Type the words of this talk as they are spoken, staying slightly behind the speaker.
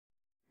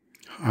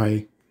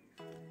Hi,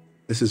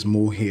 this is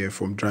Mo here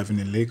from Driving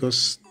in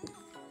Lagos.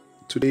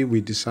 Today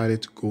we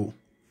decided to go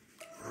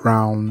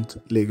round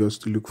Lagos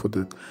to look for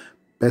the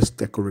best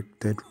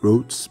decorated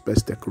roads,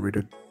 best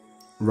decorated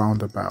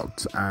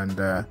roundabouts,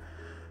 and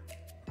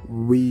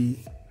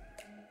we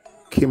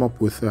came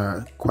up with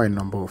quite a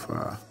number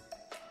of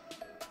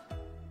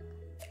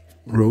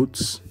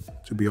roads.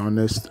 To be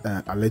honest,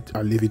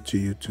 I'll leave it to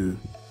you to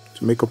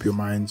make up your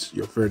minds,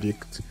 your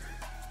verdict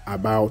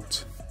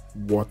about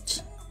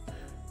what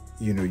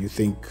you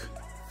think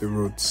the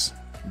roads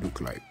look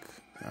like.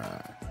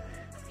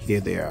 Here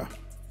they are.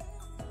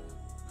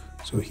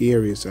 So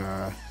here is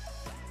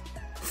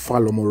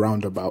Falomo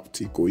roundabout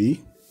Ikoyi.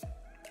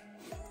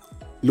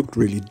 Looked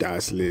really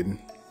dazzling,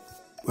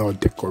 well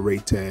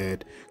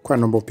decorated. Quite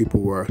a number of people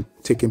were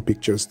taking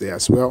pictures there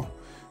as well.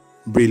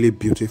 Really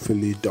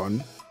beautifully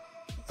done.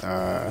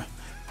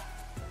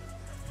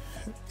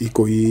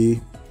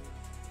 Ikoyi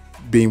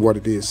being what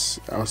it is,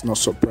 I was not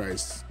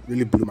surprised.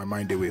 Really blew my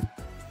mind away.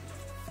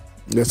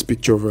 This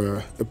picture of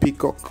a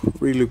peacock,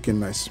 really looking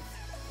nice.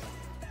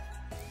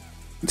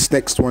 This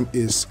next one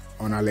is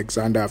on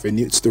Alexander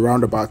Avenue. It's the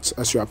roundabout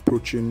as you're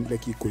approaching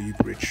Lekki Ikoyi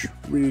Bridge.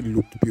 Really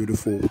looked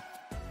beautiful. It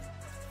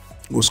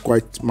was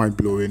quite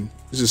mind-blowing.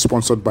 This is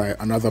sponsored by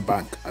another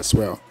bank as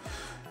well.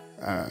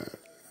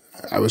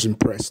 I was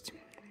impressed.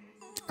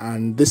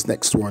 And this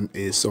next one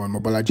is on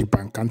Mobalaji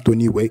Bank,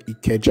 Anthony Way,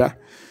 Ikeja.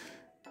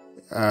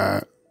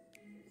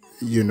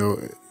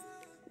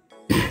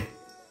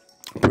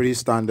 Pretty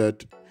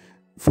standard.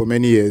 For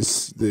many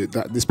years,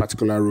 this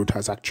particular route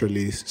has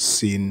actually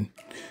seen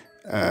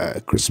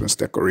Christmas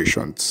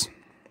decorations.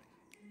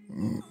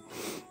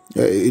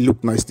 It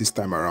looked nice this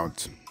time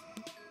around.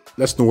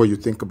 Let's know what you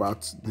think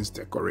about these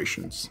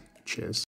decorations. Cheers.